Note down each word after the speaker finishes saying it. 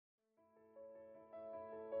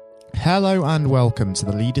Hello and welcome to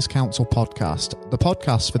the Leaders Council podcast, the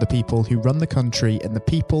podcast for the people who run the country and the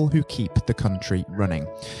people who keep the country running.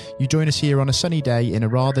 You join us here on a sunny day in a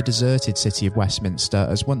rather deserted city of Westminster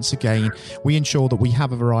as once again we ensure that we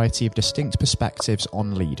have a variety of distinct perspectives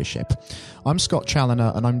on leadership. I'm Scott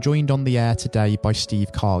Challoner and I'm joined on the air today by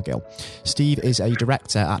Steve Cargill. Steve is a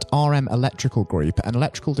director at RM Electrical Group, an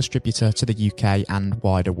electrical distributor to the UK and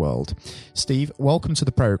wider world. Steve, welcome to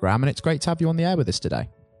the programme and it's great to have you on the air with us today.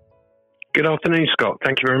 Good afternoon, Scott.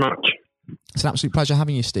 Thank you very much. It's an absolute pleasure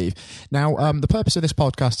having you, Steve. Now, the purpose of this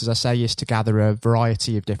podcast, as I say, is to gather a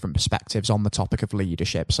variety of different perspectives on the topic of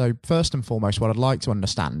leadership. So first and foremost, what I'd like to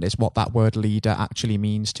understand is what that word leader actually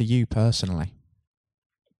means to you personally.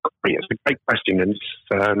 It's a great question, and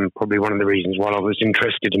it's probably one of the reasons why I was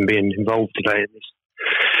interested in being involved today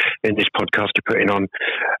in this podcast you're putting on.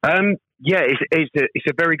 It's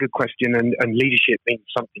a very good question, and leadership means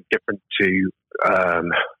something different to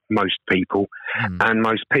most people and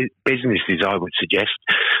most businesses, I would suggest.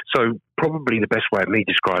 So probably the best way of me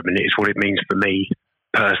describing it is what it means for me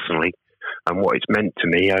personally and what it's meant to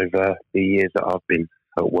me over the years that I've been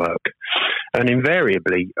at work. And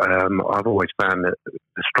invariably, I've always found that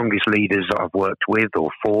the strongest leaders that I've worked with or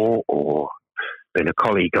for or been a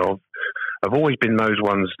colleague of have always been those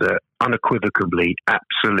ones that unequivocally,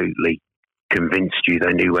 absolutely convinced you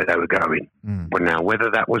they knew where they were going. But now,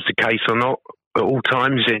 whether that was the case or not, at all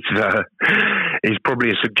times, it's probably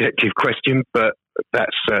a subjective question, but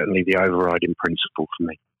that's certainly the overriding principle for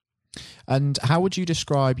me. And how would you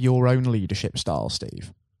describe your own leadership style,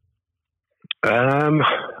 Steve?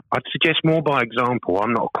 I'd suggest more by example.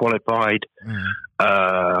 I'm not qualified.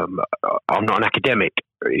 I'm not an academic,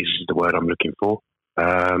 is the word I'm looking for.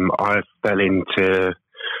 I fell into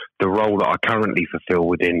the role that I currently fulfill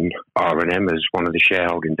within R&M as one of the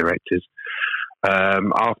shareholding directors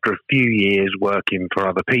after a few years working for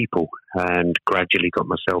other people, and gradually got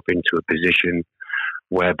myself into a position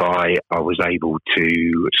whereby I was able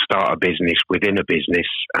to start a business within a business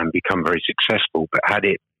and become very successful. But had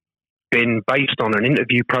it been based on an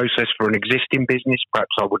interview process for an existing business,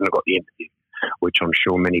 perhaps I wouldn't have got the interview, which I'm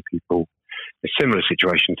sure many people in a similar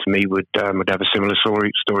situation to me would have a similar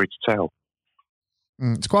story to tell.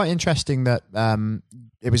 It's quite interesting that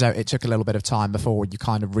it took a little bit of time before you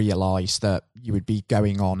kind of realised that you would be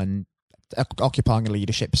going on and occupying a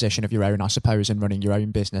leadership position of your own, I suppose, and running your own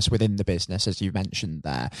business within the business, as you mentioned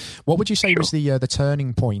there. What would you say was the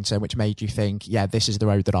turning point which made you think, yeah, this is the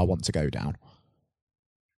road that I want to go down?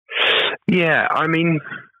 Yeah, I mean,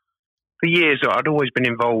 for years I'd always been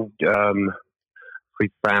involved with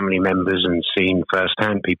family members and seen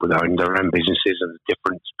firsthand people that owned their own businesses and the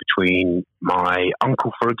difference between my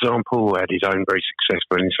uncle, for example, who had his own very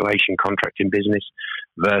successful insulation contracting business,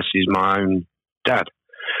 versus my own dad,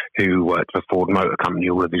 who worked for Ford Motor Company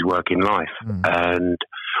all of his working life. And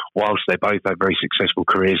whilst they both had very successful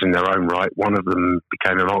careers in their own right, one of them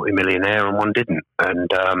became a multi-millionaire and one didn't. And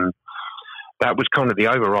that was kind of the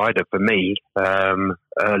overrider for me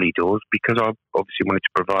early doors, because I obviously wanted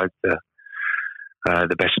to provide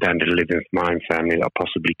the best standard of living for my own family that I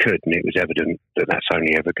possibly could, and it was evident that that's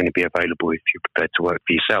only ever going to be available if you're prepared to work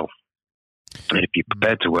for yourself. And if you're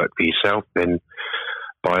prepared to work for yourself, then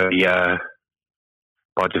by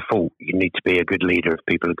default, you need to be a good leader if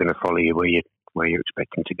people are going to follow you where you're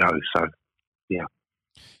expecting to go. So, yeah.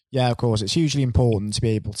 Yeah, of course. It's hugely important to be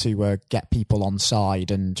able to get people on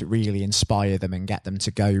side and really inspire them and get them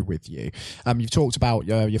to go with you. You've talked about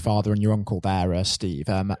your father and your uncle there, Steve.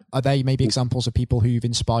 Are they maybe examples of people who've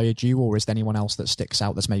inspired you, or is there anyone else that sticks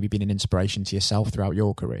out that's maybe been an inspiration to yourself throughout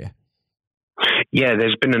your career? Yeah,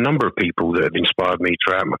 there's been a number of people that have inspired me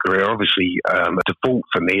throughout my career. Obviously, a default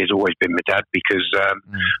for me has always been my dad, because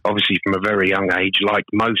obviously from a very young age, like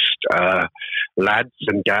most lads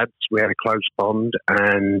and dads, we had a close bond,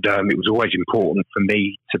 and it was always important for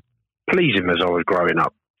me to please him as I was growing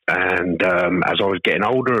up. And as I was getting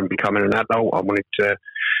older and becoming an adult, I wanted to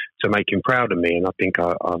make him proud of me, and I think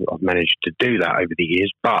I've managed to do that over the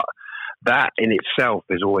years. But that in itself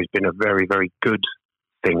has always been a very, very good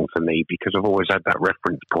thing for me, because I've always had that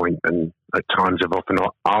reference point, and at times I've often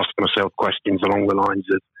asked myself questions along the lines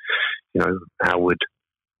of, how would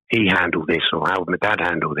he handle this, or how would my dad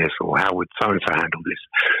handle this, or how would so-and-so handle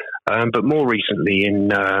this? But more recently in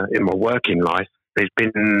my working life, there's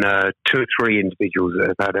been 2 or 3 individuals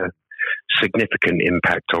that have had a significant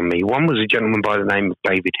impact on me. One was a gentleman by the name of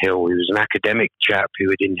David Hill, who was an academic chap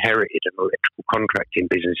who had inherited an electrical contracting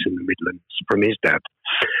business in the Midlands from his dad.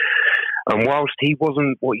 And whilst he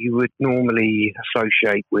wasn't what you would normally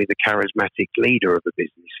associate with a charismatic leader of a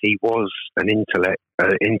business, he was an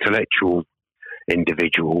intellectual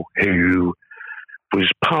individual who was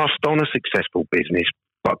passed on a successful business,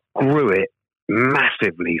 but grew it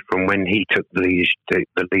massively from when he took the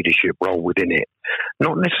leadership role within it.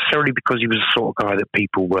 Not necessarily because he was the sort of guy that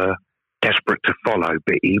people were desperate to follow,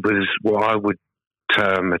 but he was what I would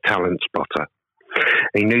term a talent spotter.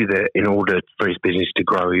 He knew that in order for his business to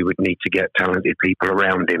grow, he would need to get talented people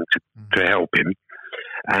around him to help him.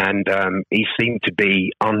 And he seemed to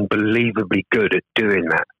be unbelievably good at doing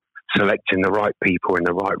that, selecting the right people in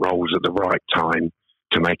the right roles at the right time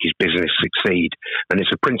to make his business succeed. And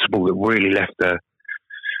it's a principle that really left a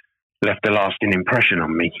lasting impression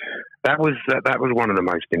on me. That was one of the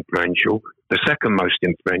most influential. The second most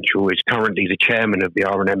influential is currently the chairman of the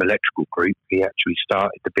R&M Electrical Group. He actually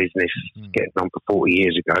started the business getting on for 40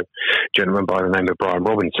 years ago, a gentleman by the name of Brian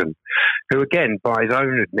Robinson, who again, by his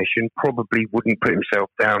own admission, probably wouldn't put himself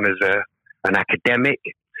down as an academic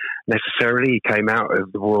necessarily. He came out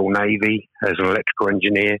of the Royal Navy as an electrical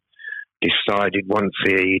engineer, decided once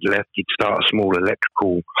he'd left he'd start a small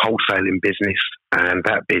electrical wholesaling business, and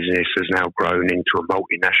that business has now grown into a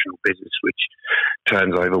multinational business which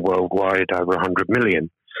turns over worldwide over 100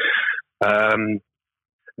 million.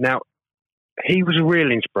 Now, he was a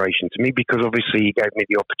real inspiration to me because obviously he gave me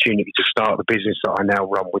the opportunity to start the business that I now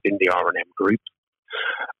run within the R&M group.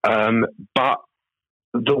 But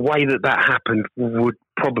the way that happened would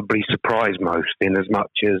probably surprise most, in as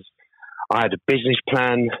much as I had a business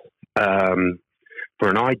plan for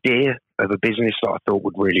an idea of a business that I thought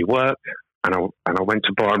would really work, and I went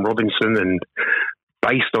to Brian Robinson, and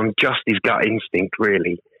based on just his gut instinct,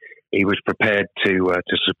 really, he was prepared to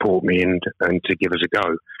support me and to give us a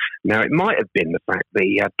go. Now, it might have been the fact that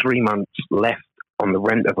he had 3 months left on the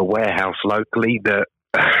rent of a warehouse locally that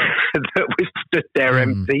that was stood there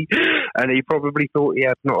empty, and he probably thought he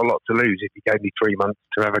had not a lot to lose if he gave me 3 months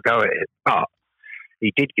to have a go at it. But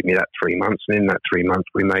he did give me that 3 months, and in that 3 months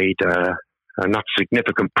we made enough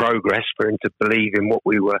significant progress for him to believe in what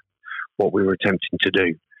we were attempting to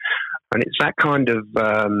do. And it's that kind of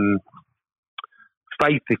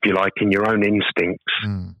faith, if you like, in your own instincts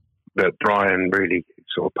that Brian really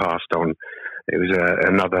sort of passed on. It was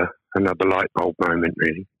another light bulb moment,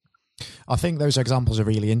 really. I think those examples are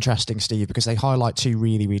really interesting, Steve, because they highlight two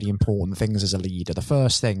really, really important things as a leader. The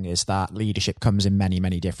first thing is that leadership comes in many,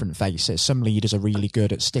 many different faces. Some leaders are really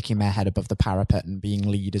good at sticking their head above the parapet and being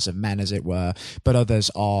leaders of men, as it were, but others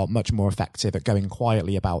are much more effective at going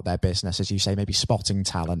quietly about their business, as you say, maybe spotting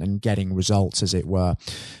talent and getting results, as it were.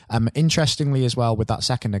 Interestingly as well, with that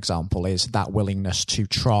second example, is that willingness to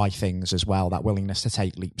try things as well, that willingness to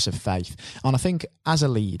take leaps of faith. And I think as a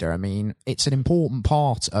leader, I mean, it's an important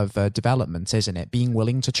part of development, isn't it? Being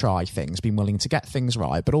willing to try things, being willing to get things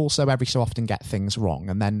right, but also every so often get things wrong,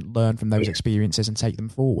 and then learn from those experiences and take them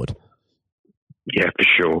forward. Yeah, for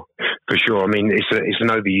sure. I mean, it's an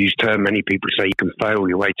overused term. Many people say you can fail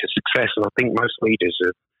your way to success, and I think most leaders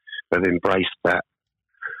have embraced that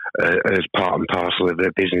as part and parcel of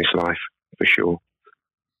their business life, for sure.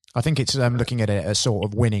 I think it's looking at it as sort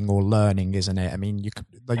of winning or learning, isn't it? I mean,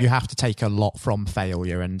 you have to take a lot from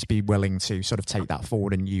failure and be willing to sort of take that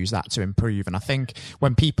forward and use that to improve. And I think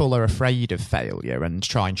when people are afraid of failure and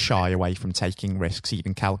try and shy away from taking risks,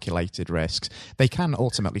 even calculated risks, they can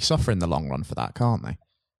ultimately suffer in the long run for that, can't they?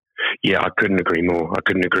 Yeah, I couldn't agree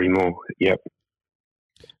more. Yep.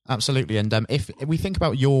 Absolutely. And if we think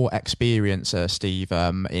about your experience, Steve,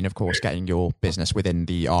 in, of course, getting your business within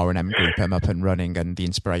the R&M group up and running and the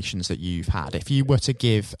inspirations that you've had, if you were to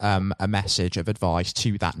give a message of advice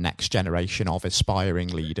to that next generation of aspiring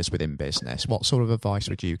leaders within business, what sort of advice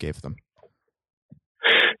would you give them?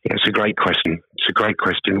 Yeah, it's a great question.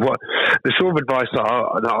 What the sort of advice that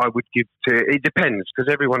I would give to it depends,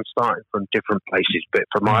 because everyone's starting from different places. But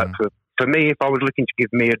for me, if I was looking to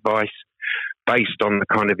give me advice based on the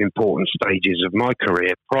kind of important stages of my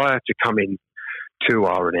career prior to coming to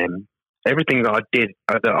R&M, everything that I did,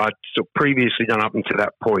 that I'd sort of previously done up until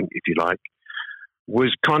that point, if you like,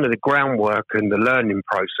 was kind of the groundwork and the learning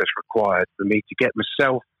process required for me to get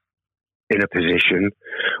myself in a position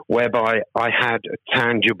whereby I had a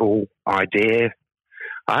tangible idea,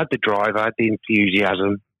 I had the drive, I had the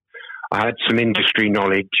enthusiasm, I had some industry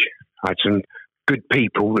knowledge, I had some good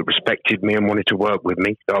people that respected me and wanted to work with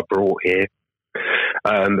me that I brought here.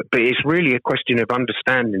 But it's really a question of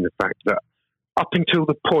understanding the fact that up until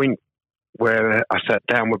the point where I sat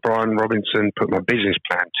down with Brian Robinson, put my business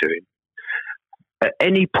plan to him, at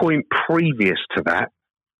any point previous to that,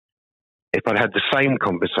 if I'd had the same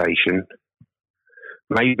conversation,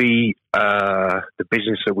 maybe the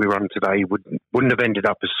business that we run today wouldn't have ended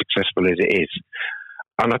up as successful as it is.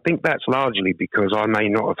 And I think that's largely because I may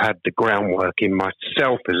not have had the groundwork in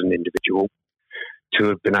myself as an individual to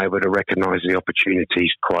have been able to recognise the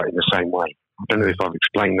opportunities quite in the same way. I don't know if I've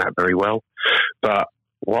explained that very well, but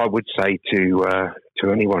what I would say to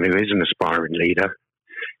anyone who is an aspiring leader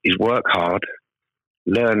is work hard,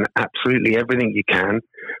 learn absolutely everything you can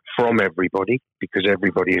from everybody, because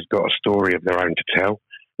everybody has got a story of their own to tell.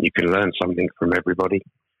 You can learn something from everybody,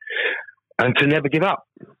 and to never give up.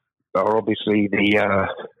 Are obviously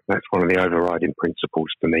that's one of the overriding principles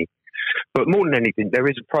for me. But more than anything, there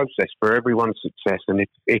is a process for everyone's success, and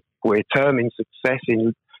if we're terming success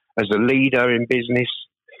as a leader in business,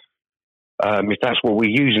 if that's what we're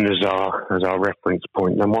using as our reference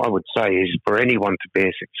point, then what I would say is for anyone to be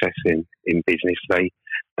a success in business,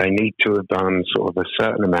 they need to have done sort of a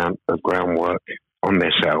certain amount of groundwork on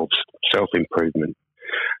themselves, self-improvement.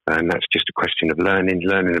 And that's just a question of learning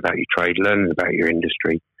about your trade, learning about your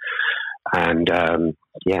industry, and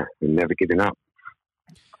never giving up.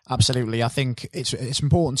 Absolutely. I think it's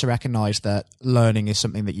important to recognise that learning is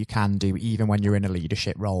something that you can do even when you're in a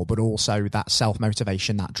leadership role, but also that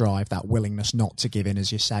self-motivation, that drive, that willingness not to give in,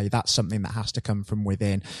 as you say, that's something that has to come from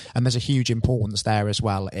within. And there's a huge importance there as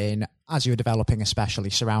well in, as you're developing especially,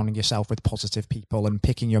 surrounding yourself with positive people and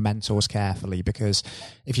picking your mentors carefully, because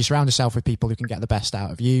if you surround yourself with people who can get the best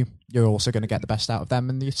out of you, you're also going to get the best out of them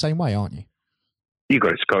in the same way, aren't you? You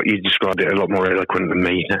got it, Scott. You described it a lot more eloquent than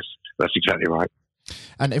me. That's exactly right.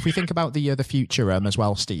 And if we think about the future as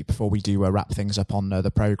well, Steve, before we do wrap things up on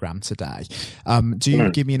the programme today, do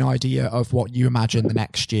you give me an idea of what you imagine the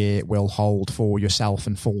next year will hold for yourself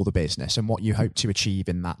and for the business, and what you hope to achieve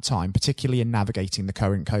in that time, particularly in navigating the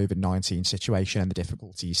current COVID-19 situation and the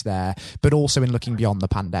difficulties there, but also in looking beyond the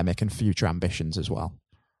pandemic and future ambitions as well?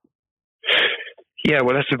 Yeah,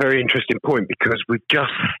 well, that's a very interesting point, because we've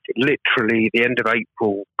just literally, the end of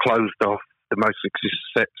April, closed off the most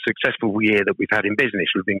successful year that we've had in business.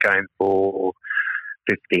 We've been going for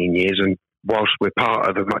 15 years, and whilst we're part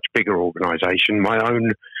of a much bigger organisation, my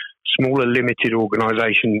own smaller limited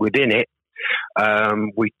organisation within it,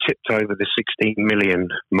 we tipped over the 16 million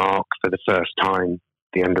mark for the first time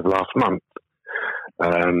the end of last month,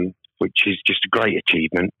 which is just a great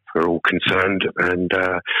achievement for all concerned. And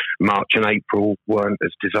March and April weren't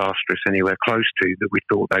as disastrous anywhere close to that we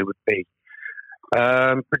thought they would be.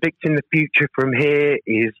 Predicting the future from here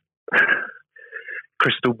is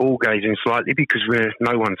crystal ball gazing slightly, because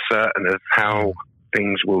no one's certain of how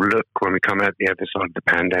things will look when we come out the other side of the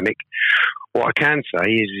pandemic. What I can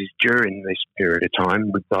say is during this period of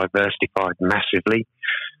time, we've diversified massively.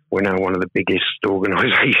 We're now one of the biggest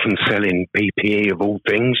organisations selling PPE of all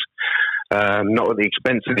things, not at the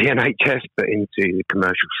expense of the NHS, but into the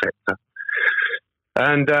commercial sector.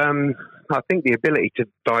 And I think the ability to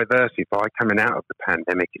diversify coming out of the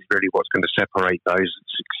pandemic is really what's going to separate those that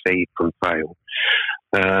succeed from fail.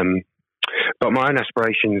 But my own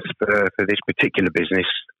aspirations for this particular business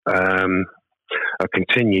are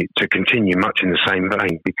to continue much in the same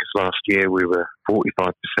vein, because last year we were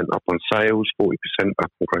 45% up on sales, 40%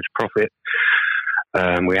 up on gross profit.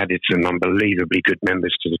 We added some unbelievably good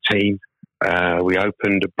members to the team. We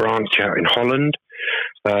opened a branch out in Holland,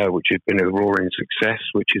 which has been a roaring success,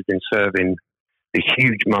 which has been serving the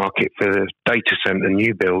huge market for the data centre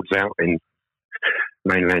new builds out in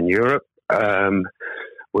mainland Europe.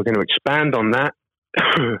 We're going to expand on that.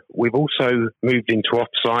 We've also moved into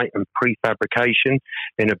off-site and prefabrication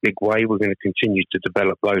in a big way. We're going to continue to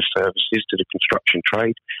develop those services to the construction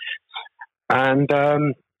trade. And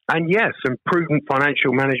some prudent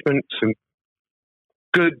financial management, some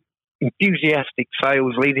good enthusiastic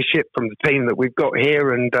sales leadership from the team that we've got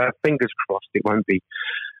here, and fingers crossed it won't be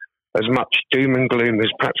as much doom and gloom as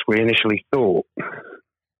perhaps we initially thought.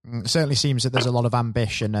 It certainly seems that there's a lot of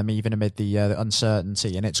ambition, even amid the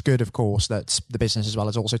uncertainty, and it's good, of course, that the business as well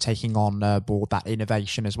is also taking on board that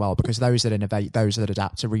innovation as well, because those that innovate, those that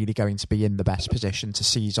adapt, are really going to be in the best position to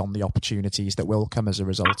seize on the opportunities that will come as a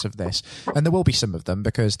result of this. And there will be some of them,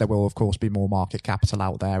 because there will, of course, be more market capital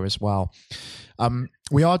out there as well.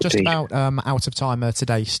 We are just about out of time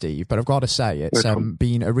today, Steve, but I've got to say it's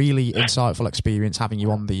been a really insightful experience having you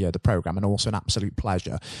on the programme, and also an absolute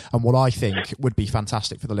pleasure. And what I think would be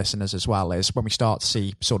fantastic for the listeners as well is when we start to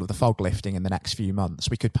see sort of the fog lifting in the next few months,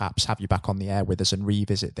 we could perhaps have you back on the air with us and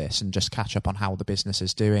revisit this and just catch up on how the business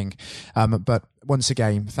is doing. But once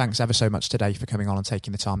again, thanks ever so much today for coming on and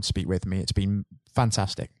taking the time to speak with me. It's been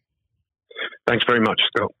fantastic. Thanks very much,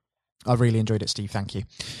 Scott. I really enjoyed it, Steve. Thank you.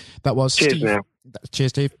 That was Cheers, Steve. now. Cheers,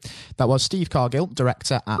 Steve. That was Steve Cargill,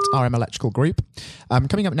 Director at RM Electrical Group.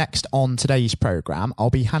 Coming up next on today's programme, I'll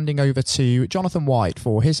be handing over to Jonathan White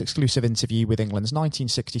for his exclusive interview with England's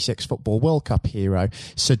 1966 Football World Cup hero,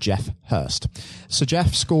 Sir Geoff Hurst. Sir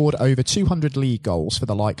Geoff scored over 200 league goals for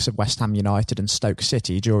the likes of West Ham United and Stoke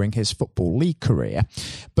City during his Football League career,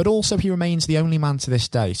 but also he remains the only man to this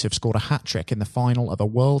day to have scored a hat-trick in the final of a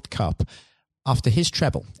World Cup after his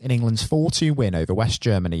treble in England's 4-2 win over West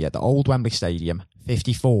Germany at the old Wembley Stadium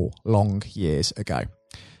 54 long years ago.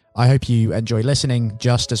 I hope you enjoy listening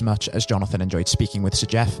just as much as Jonathan enjoyed speaking with Sir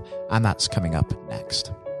Geoff, and that's coming up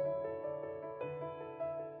next.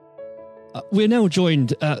 We're now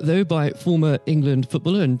joined, though, by former England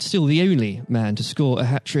footballer and still the only man to score a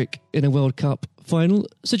hat-trick in a World Cup final,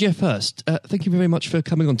 Sir Geoff Hurst. Thank you very much for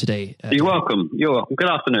coming on today. You're welcome. You're welcome.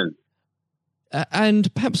 Good afternoon.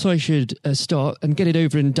 And perhaps I should start and get it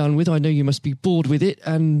over and done with. I know you must be bored with it,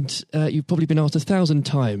 and you've probably been asked 1,000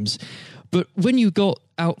 times. But when you got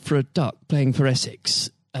out for a duck playing for Essex,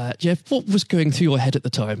 Geoff, what was going through your head at the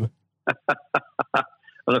time?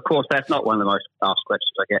 Well, of course, that's not one of the most asked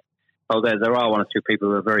questions I get. Oh, there are one or two people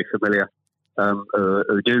who are very familiar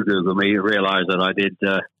who do Google me, who realise that I did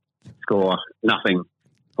score nothing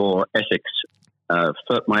for Essex.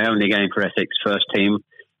 My only game for Essex first team,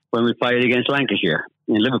 when we played against Lancashire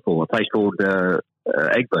in Liverpool, a place called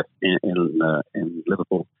Egbert in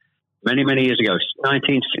Liverpool, many, many years ago,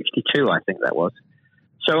 1962, I think that was.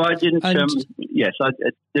 So I didn't, I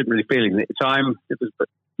didn't really feel it at the time. It was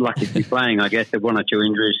lucky to be playing, I guess. There were one or two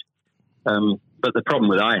injuries. But the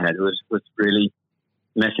problem that I had was really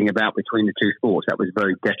messing about between the two sports. That was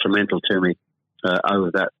very detrimental to me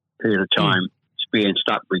over that period of time, being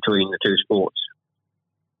stuck between the two sports.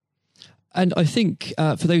 And I think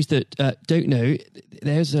for those that don't know,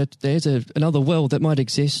 there's another world that might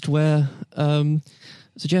exist where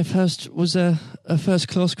Sir Geoff Hurst was a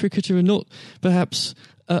first-class cricketer and not perhaps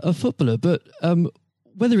a footballer. But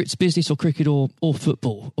whether it's business or cricket or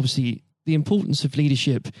football, obviously the importance of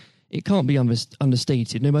leadership, it can't be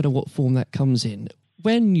understated, no matter what form that comes in.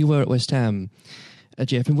 When you were at West Ham,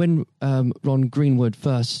 Geoff, and when Ron Greenwood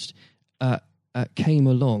first came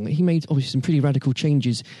along, he made obviously some pretty radical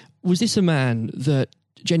changes. Was this a man that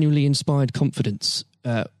genuinely inspired confidence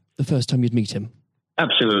the first time you'd meet him?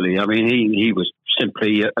 Absolutely. I mean, he was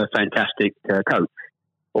simply a fantastic coach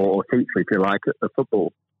or teacher, if you like, of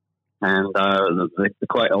football. And the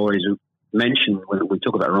quite always mentioned when we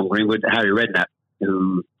talk about Ron Greenwood, Harry Redknapp,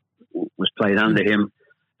 who was played under him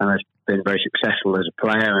and has been very successful as a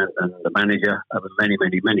player and the manager over many,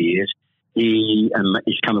 many, many years. He's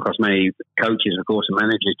come across many coaches, of course, and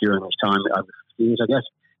managers during his time over 50 years, I guess.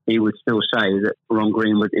 He would still say that Ron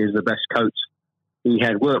Greenwood is the best coach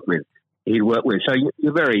he'd worked with. So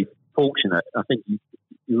you're very fortunate. I think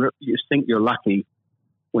you think you're lucky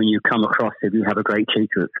when you come across, if you have a great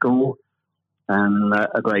teacher at school and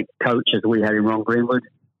a great coach as we had in Ron Greenwood,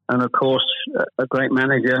 and of course a great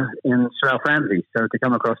manager in Sir Alf Ramsey. So to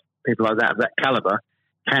come across people like that of that calibre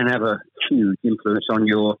can have a huge influence on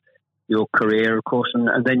your career, of course,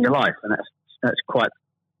 and then your life, and that's quite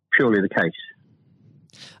purely the case.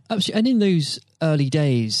 Absolutely. And in those early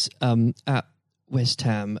days at West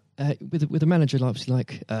Ham, with a manager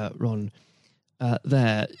like Ron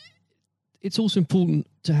there, it's also important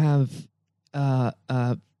to have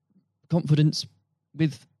confidence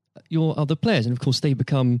with your other players, and of course they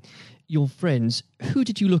become your friends. Who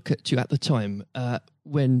did you look at the time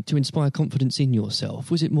when to inspire confidence in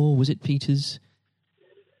yourself? Was it Peters?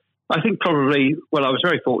 I think probably. Well, I was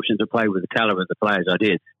very fortunate to play with the calibre of the players I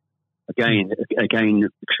did. Again,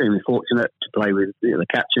 extremely fortunate to play with the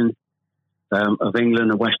captain of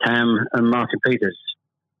England and West Ham, and Martin Peters,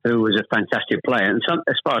 who was a fantastic player. And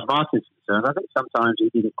as far as Martin's concerned, I think sometimes he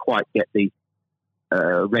didn't quite get the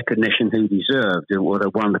recognition he deserved and what a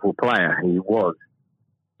wonderful player he was.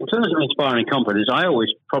 In terms of inspiring confidence, I always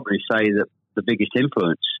probably say that the biggest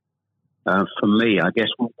influence for me, I guess,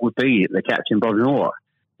 would be the captain, Bobby Moore.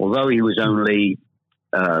 Although he was only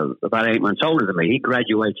about 8 months older than me, he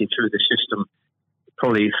graduated through the system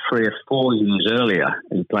probably 3 or 4 years earlier.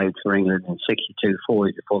 He played for England in 62, 4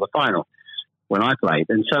 years before the final when I played.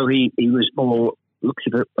 And so he was more, looked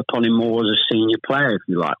upon him more as a senior player, if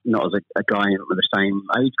you like, not as a guy with the same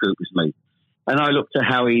age group as me. And I looked at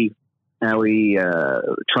how he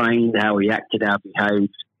trained, how he acted, how he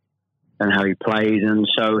behaved, and how he played. And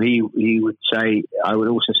so he would say, I would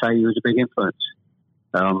also say he was a big influence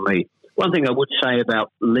on me. One thing I would say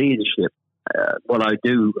about leadership, what I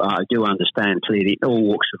do understand clearly in all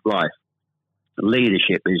walks of life,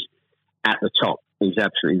 leadership is at the top, is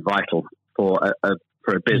absolutely vital for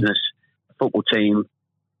a business football team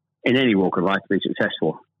in any walk of life to be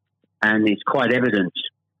successful. And it's quite evident.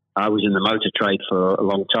 I was in the motor trade for a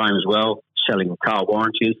long time as well, selling car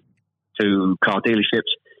warranties to car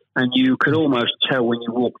dealerships. And you could almost tell when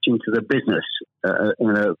you walked into the business,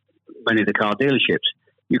 many of the car dealerships,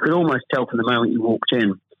 you could almost tell from the moment you walked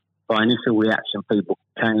in by initial reaction, people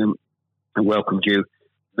came and welcomed you,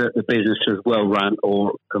 that the business was well run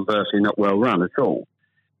or conversely not well run at all.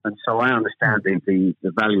 And so I understand the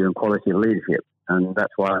value and quality of leadership. And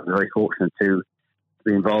that's why I'm very fortunate to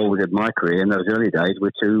be involved in my career in those early days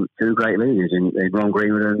with two great leaders in Ron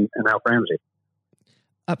Greenwood and Alf Ramsey.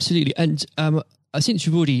 Absolutely. And since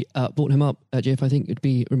you've already brought him up, Jeff, I think it'd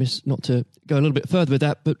be remiss not to go a little bit further with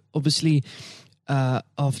that. But obviously,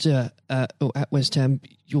 after at West Ham,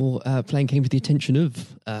 your playing came to the attention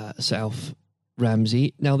of Sir Alf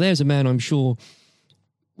Ramsey. Now, there's a man I'm sure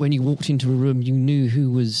when you walked into a room, you knew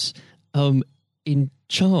who was in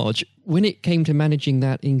charge. When it came to managing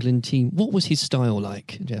that England team, what was his style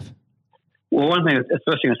like, Jeff? Well, the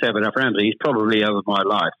first thing I say about Alf Ramsey, he's probably over my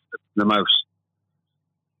life the most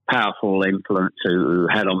powerful influence who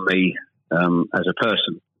had on me as a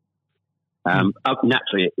person.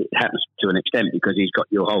 Naturally, it happens to an extent because he's got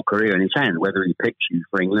your whole career in his hand. Whether he picks you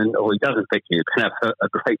for England or he doesn't pick you, it can have a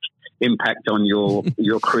great impact on your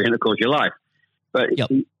career and, of course, your life. But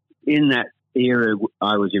in that era,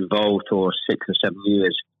 I was involved for 6 or 7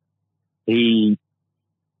 years. It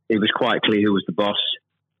was quite clear who was the boss.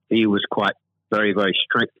 He was quite very, very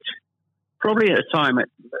strict. Probably at a time,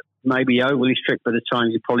 maybe overly strict, but at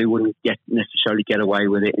times you probably wouldn't necessarily get away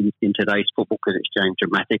with it in today's football because it's changed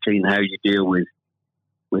dramatically in how you deal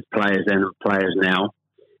with players then and players now.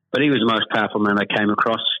 But he was the most powerful man I came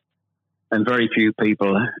across, and very few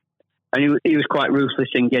people. And he was quite ruthless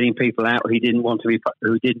in getting people out who didn't want to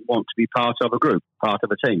be part of a group, part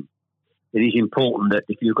of a team. It is important that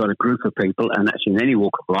if you've got a group of people, and that's in any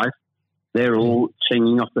walk of life, they're all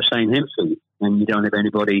singing off the same hymn sheet, and you don't have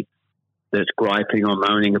anybody that's griping or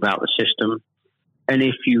moaning about the system. And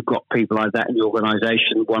if you've got people like that in the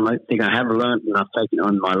organisation, one thing I have learned, and I've taken it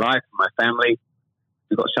on in my life, my family,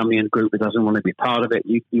 you've got somebody in the group that doesn't want to be part of it,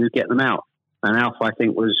 you get them out. And Alf, I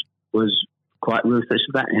think, was quite ruthless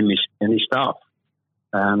with that in his staff.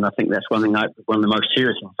 And I think that's one of the most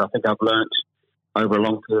serious things I think I've learnt over a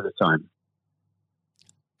long period of time.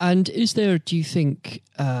 And is there, do you think,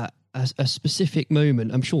 a specific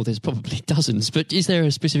moment, I'm sure there's probably dozens, but is there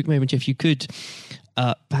a specific moment, if you could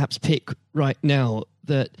perhaps pick right now,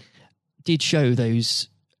 that did show those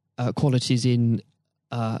qualities in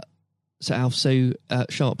Sir Alf so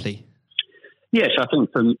sharply? Yes, I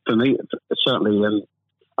think for me, certainly,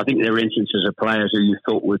 I think there are instances of players who you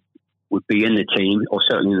thought would be in the team, or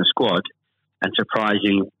certainly in the squad, and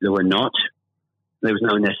surprising they were not. There was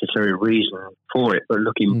no necessary reason for it, but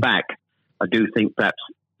looking back, I do think perhaps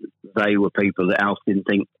they were people that Alf didn't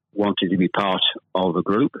think wanted to be part of a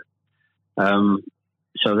group.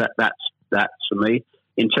 So that's for me.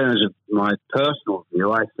 In terms of my personal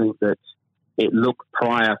view, I think that it looked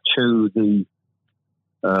prior to the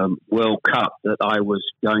World Cup that I was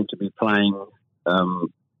going to be playing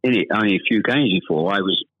in it. Only a few games before I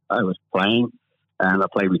was playing, and I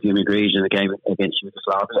played with Jimmy Greaves in a game against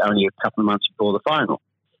Yugoslavia only a couple of months before the final.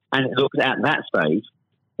 And it looked at that stage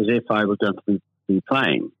as if I was going to be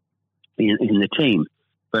playing in the team.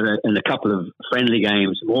 But in a couple of more friendly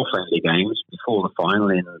games before the final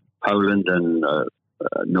in Poland and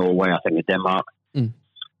Norway, I think, and Denmark,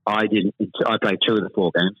 I played 2 of the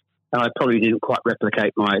 4 games, and I probably didn't quite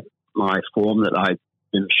replicate my form that I'd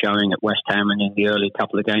been showing at West Ham and in the early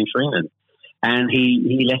couple of games for England. And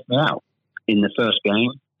he left me out in the first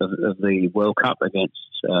game of the World Cup against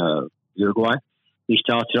Uruguay. He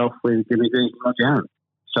started off with Jimmy Greaves and Roger Allen.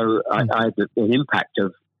 So I had an impact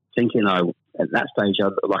of thinking at that stage I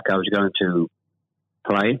looked like I was going to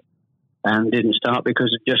play, and didn't start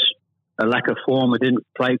because of just a lack of form. I didn't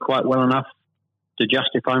play quite well enough to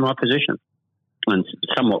justify my position. And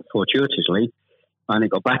somewhat fortuitously, I only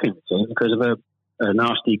got back in the team because of a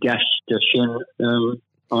nasty gash to shin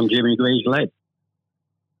on Jimmy Greaves' leg.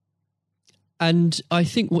 And I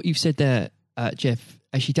think what you've said there, Jeff,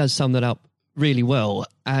 actually does sum that up really well.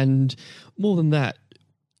 And more than that,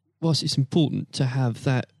 whilst it's important to have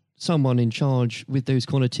that someone in charge with those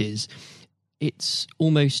qualities, it's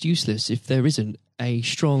almost useless if there isn't a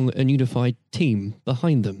strong and unified team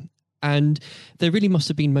behind them. And there really must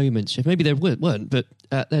have been moments, Jeff, maybe there weren't, but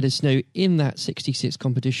let us know, in that 66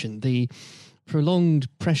 competition, the prolonged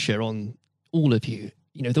pressure on all of you,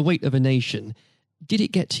 the weight of a nation, did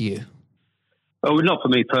it get to you? Oh, not for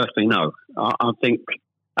me personally, no. I think,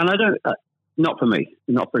 and I don't, not for me,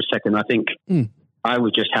 not for a second. I think I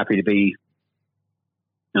was just happy to be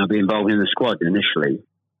be involved in the squad initially.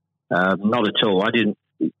 Not at all.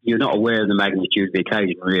 You're not aware of the magnitude of the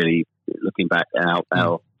occasion, really, looking back out.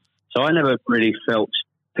 So I never really felt.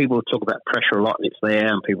 People talk about pressure a lot, and it's there,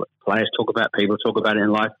 and players talk about it in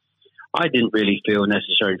life. I didn't really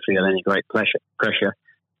necessarily feel any great pressure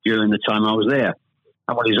during the time I was there.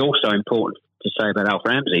 And what is also important to say about Alf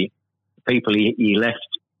Ramsey, the people he left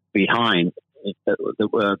behind that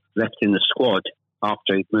were left in the squad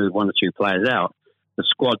after he'd moved one or two players out, the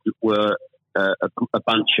squad were a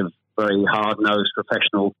bunch of very hard-nosed,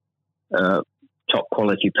 professional,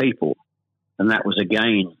 top-quality people. And that was,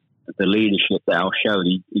 again, the leadership that Al showed.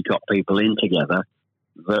 He got people in together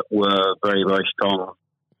that were very, very strong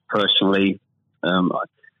personally. And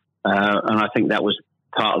I think that was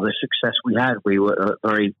part of the success we had. We were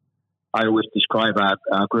I always describe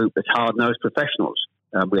our group as hard-nosed professionals.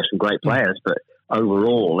 We have some great players, but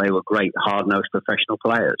overall they were great hard-nosed professional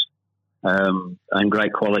players and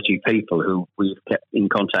great quality people who we've kept in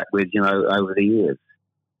contact with, over the years.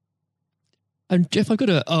 And Jeff, I've got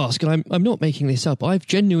to ask, and I'm not making this up, I've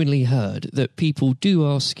genuinely heard that people do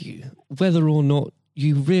ask you whether or not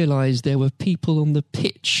you realise there were people on the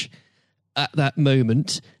pitch at that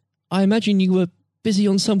moment. I imagine you were busy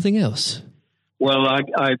on something else. Well,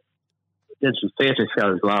 I did some theatre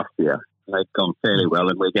shows last year. They've gone fairly well,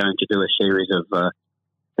 and we're going to do a series of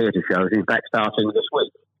theatre shows, in fact, starting this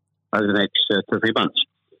week, over the next 2 or 3 months.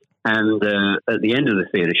 And at the end of the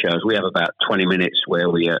theatre shows, we have about 20 minutes where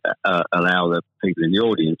we allow the people in the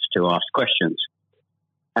audience to ask questions.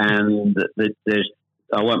 And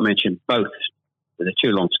I won't mention both. They're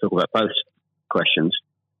too long to talk about both questions.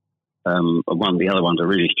 The other one's a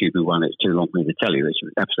really stupid one. It's too long for me to tell you. It's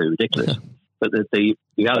absolutely ridiculous. But the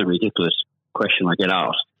other ridiculous question I get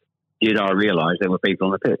asked, did I realise there were people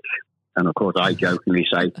on the pitch? And of course, I jokingly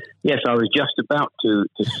say, yes, I was just about to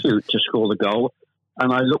shoot to score the goal.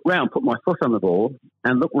 And I looked round, put my foot on the ball,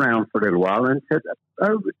 and looked round for a little while and said,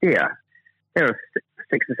 oh dear, there are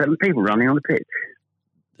 6 or 7 people running on the pitch.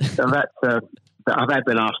 So I've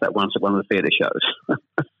been asked that once at one of the theatre shows.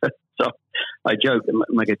 So I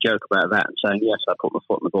make a joke about that and saying, yes, I put my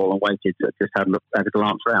foot on the ball and waited, just had a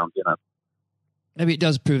glance round, Maybe it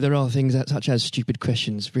does prove there are things such as stupid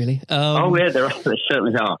questions, really. Yeah, there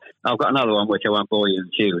certainly are. I've got another one which I won't bore you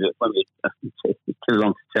with. It won't be too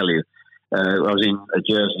long to tell you. I was in a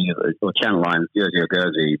Jersey, or Channel Line, Jersey or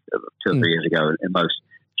Guernsey, 2 or 3 years ago, and most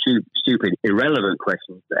stupid, irrelevant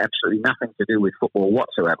questions, absolutely nothing to do with football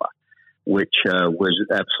whatsoever, which was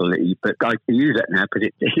absolutely, but I can use that now because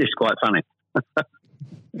it is quite funny.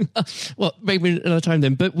 Well, maybe another time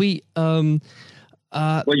then, but we... well,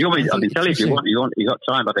 you want me? I can tell you if you want. You got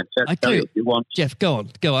time? I can tell you if you want. Jeff, go on.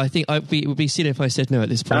 I think it would be silly if I said no at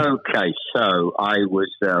this point. Okay, so I was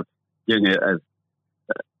doing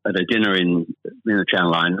at a dinner in the Channel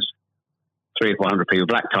Lines, 300 or 400 people,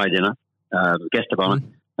 black tie dinner, guest of honour.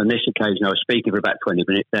 On this occasion, I was speaking for about 20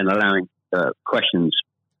 minutes, then allowing questions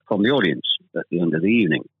from the audience at the end of the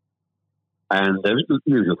evening. And there was the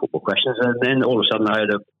usual football questions, and then all of a sudden I had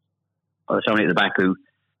somebody at the back who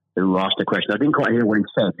asked a question. I didn't quite hear what he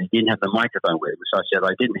said. He didn't have the microphone with him. So I said,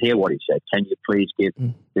 I didn't hear what he said. Can you please give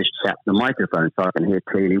this chap the microphone so I can hear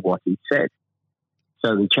clearly what he said?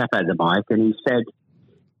 So the chap had the mic and he said,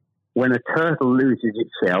 when a turtle loses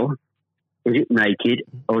its shell, is it naked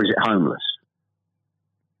or is it homeless?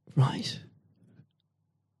 Right.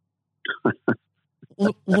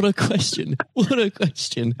 What a question. What a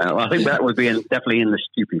question. I think that would be definitely in the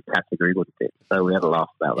stupid category, wouldn't it? So we had a laugh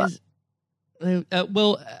about that.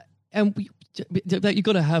 You've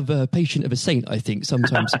got to have a patient of a saint, I think,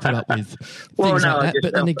 sometimes to put up with things like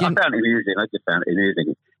that. I found it amusing. I just found it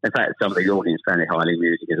amusing. In fact, some of the audience found it highly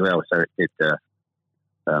amusing as well. So it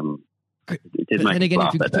did make me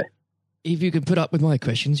laugh that day. If you can put up with my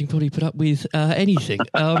questions, you can probably put up with anything.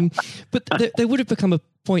 But there would have become a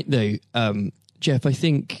point, though, Jeff. I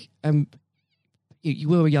think you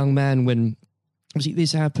were a young man when obviously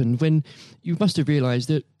this happened, when you must have realised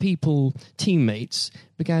that teammates,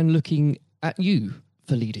 began looking at you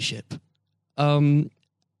for leadership.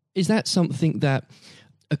 Is that something that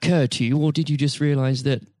occurred to you, or did you just realise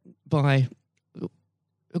that by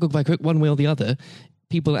one way or the other,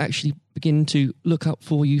 people actually begin to look up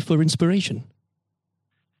for you for inspiration?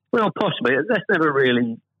 Well, possibly. That's never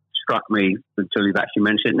really struck me until you've actually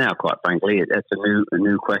mentioned it now, quite frankly. It's a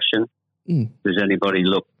new question. Does anybody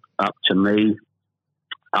look up to me?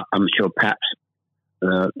 I'm sure perhaps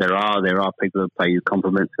there are people who pay you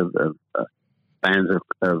compliments of fans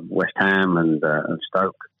of West Ham and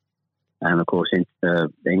Stoke, and of course the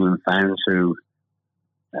England fans who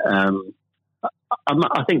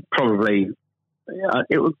I think probably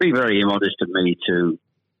it would be very immodest of me to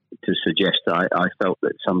to suggest I felt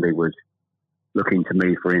that somebody was looking to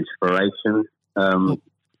me for inspiration.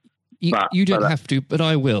 You don't have to, but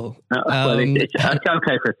I will. It's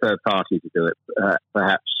okay for a third party to do it.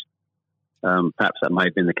 Perhaps that may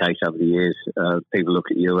have been the case over the years. People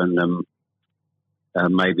look at you and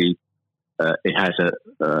maybe it has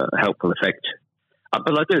a helpful effect.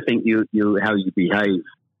 But I do think you how you behave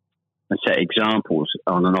and set examples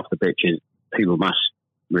on and off the pitches, people must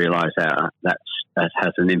realise that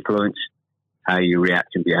has an influence. How you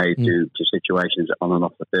react and behave to situations on and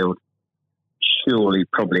off the field surely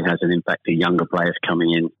probably has an impact to younger players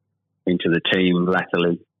coming into the team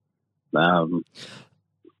latterly.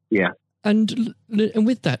 And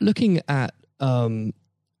with that, looking at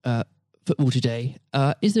football today,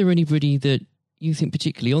 is there anybody that you think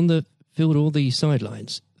particularly on the field or the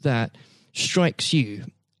sidelines that strikes you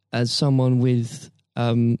as someone with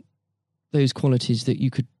those qualities that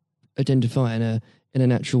you could identify in a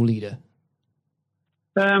natural leader?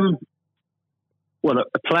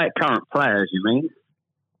 Current players, you mean?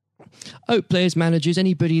 Oh, players, managers,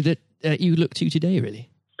 anybody that you look to today, really?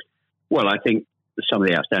 Well, I think some of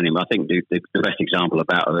the outstanding. I think the best example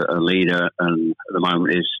about a leader at the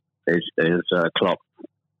moment is Klopp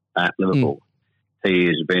at Liverpool. He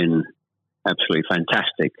has been absolutely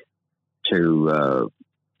fantastic to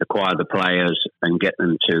acquire the players and get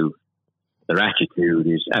them to. Their attitude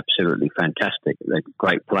is absolutely fantastic. They're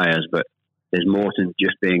great players, but there's more than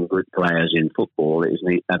just being good players in football. It is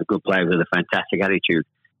need to have a good player with a fantastic attitude,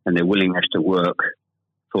 and their willingness to work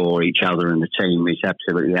for each other and the team is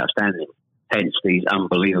absolutely outstanding. Hence these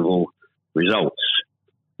unbelievable results.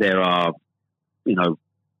 There are,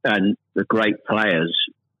 and the great players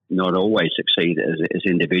not always succeed as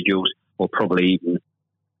individuals, or probably even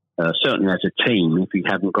certainly as a team if you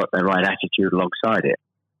haven't got the right attitude alongside it.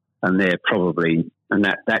 And they're probably, and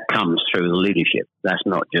that comes through the leadership. That's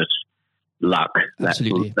not just luck.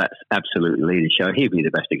 Absolutely. That's absolute leadership. He'd be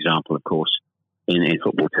the best example, of course, in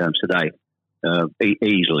football terms today,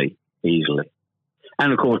 easily.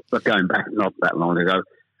 And of course, but going back not that long ago,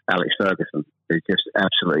 Alex Ferguson is just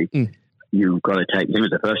absolutely. You've got to take him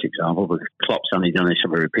as the first example, because Klopp's only done this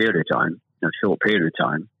over a period of time, a short period of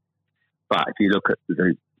time. But if you look at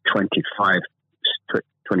the 26,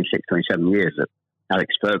 27 years that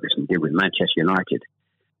Alex Ferguson did with Manchester United,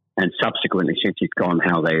 and subsequently since he's gone,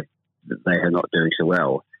 how they are not doing so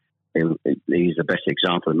well. He's the best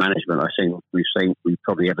example of management we've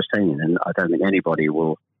probably ever seen, and I don't think anybody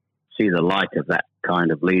will see the light of that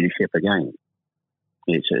kind of leadership again.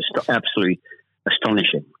 It's absolutely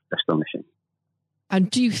astonishing. And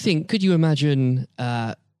do you think? Could you imagine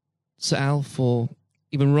Sir Alf or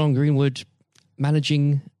even Ron Greenwood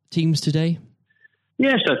managing teams today?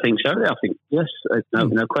 Yes, I think so. I think yes,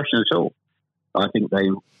 no question at all. I think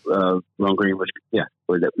Ron Greenwood. Yeah,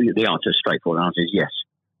 the answer, straightforward answer is yes.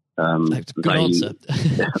 That's a good answer.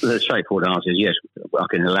 The straightforward answer is yes. I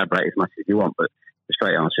can elaborate as much as you want, but the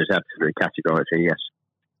straight answer is absolutely categorically yes.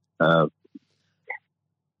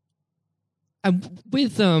 And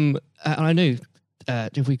with I know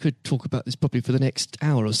if we could talk about this probably for the next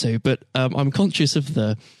hour or so, but I'm conscious of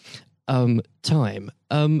the time.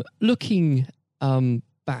 Looking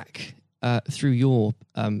back through your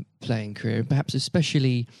playing career, perhaps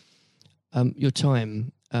especially your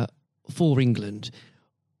time for England,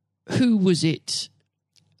 who was it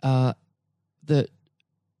that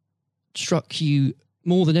struck you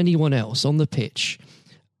more than anyone else on the pitch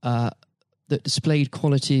that displayed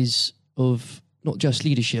qualities of not just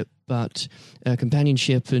leadership but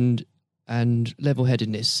companionship and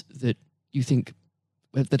level-headedness that you think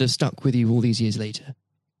that have stuck with you all these years later?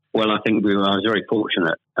 Well, I think I was very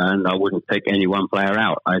fortunate, and I wouldn't pick any one player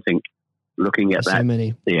out. I think looking at that,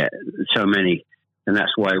 so many, and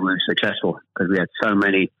that's why we were successful, because we had so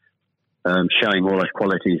many showing all those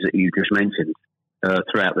qualities that you just mentioned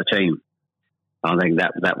throughout the team. I think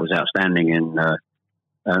that was outstanding, and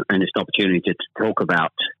it's an opportunity to talk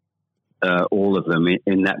about all of them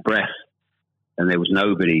in that breath. And there was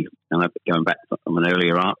nobody. And going back from an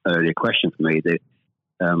earlier question for me,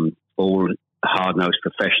 all hard-nosed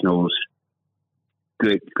professionals,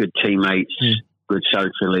 good teammates, good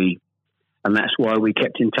socially, and that's why we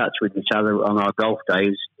kept in touch with each other on our golf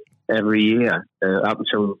days every year up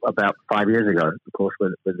until about 5 years ago. Of course,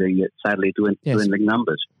 with the sadly dwindling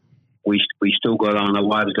numbers, we still got on. Our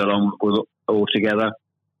wives got on all together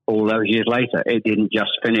all those years later. It didn't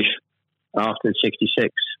just finish after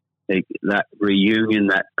 '66. That reunion,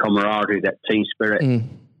 that camaraderie, that team spirit,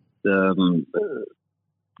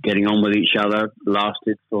 getting on with each other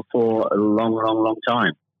lasted for a long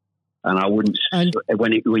time. And I wouldn't.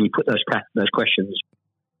 When you put those questions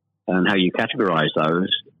and how you categorise those,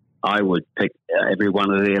 I would pick every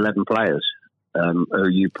one of the 11 players who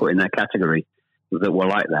you put in that category that were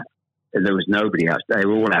like that. There was nobody else. They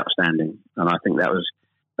were all outstanding. And I think that was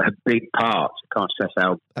a big part. I can't stress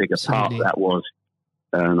how big a part that was.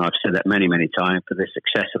 And I've said that many, many times, for the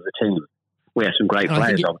success of the team. We had some great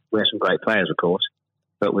players. We had some great players, of course.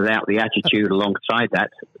 But without the attitude alongside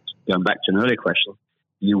that, going back to an earlier question,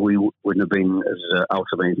 we wouldn't have been as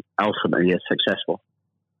ultimately as successful.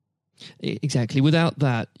 Exactly. Without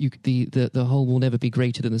that, the whole will never be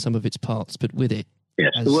greater than the sum of its parts. But with it,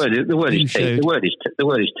 yes, the word is team. The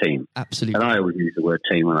word is team. Absolutely. And I always use the word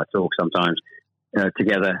team when I talk. Sometimes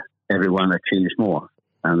together, everyone achieves more,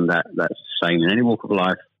 and that's the same in any walk of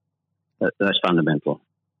life. That's fundamental.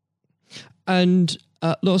 And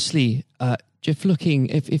lastly, Jeff, looking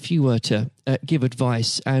if you were to give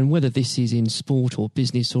advice, and whether this is in sport or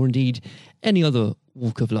business or indeed any other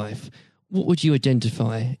walk of life, what would you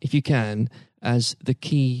identify, if you can, as the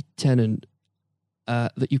key tenet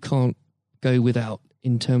that you can't go without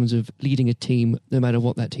in terms of leading a team, no matter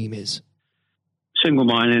what that team is?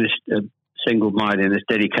 Single-mindedness,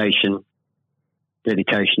 dedication to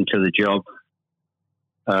the job,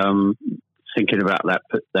 thinking about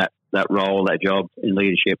that role, that job in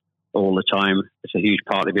leadership all the time. It's a huge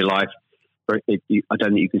part of your life. I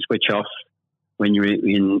don't think you can switch off when you're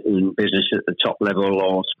in business at the top level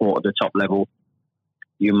or sport at the top level.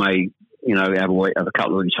 You may, have a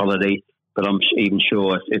couple of weeks holiday, but I'm even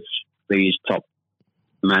sure if these top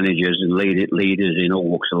managers and leaders in all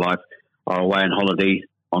walks of life are away on holiday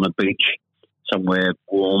on a beach somewhere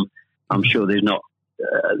warm, I'm sure they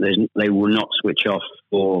will not switch off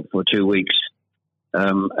for 2 weeks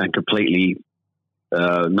and completely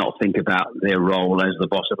not think about their role as the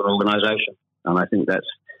boss of an organisation. And I think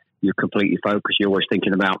you're completely focused. You're always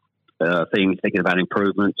thinking about things, thinking about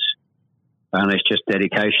improvements, and it's just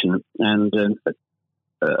dedication and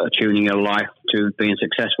tuning your life to being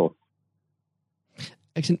successful.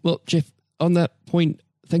 Excellent. Well, Jeff, on that point,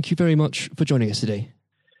 thank you very much for joining us today.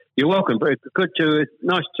 You're welcome. Nice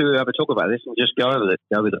to have a talk about this and just go over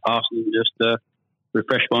the past and just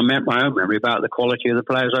refresh my own memory about the quality of the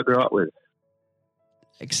players I grew up with.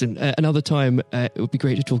 Excellent. Another time, it would be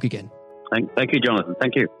great to talk again. Thank you, Jonathan.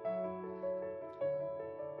 Thank you.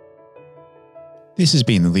 This has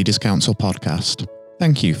been the Leaders Council podcast.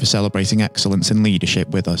 Thank you for celebrating excellence in leadership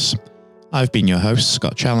with us. I've been your host,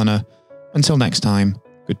 Scott Challoner. Until next time,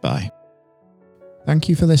 goodbye. Thank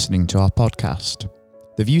you for listening to our podcast.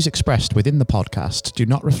 The views expressed within the podcast do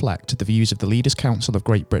not reflect the views of the Leaders Council of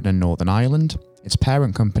Great Britain and Northern Ireland, its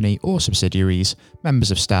parent company or subsidiaries,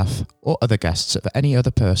 members of staff, or other guests of any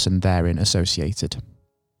other person therein associated.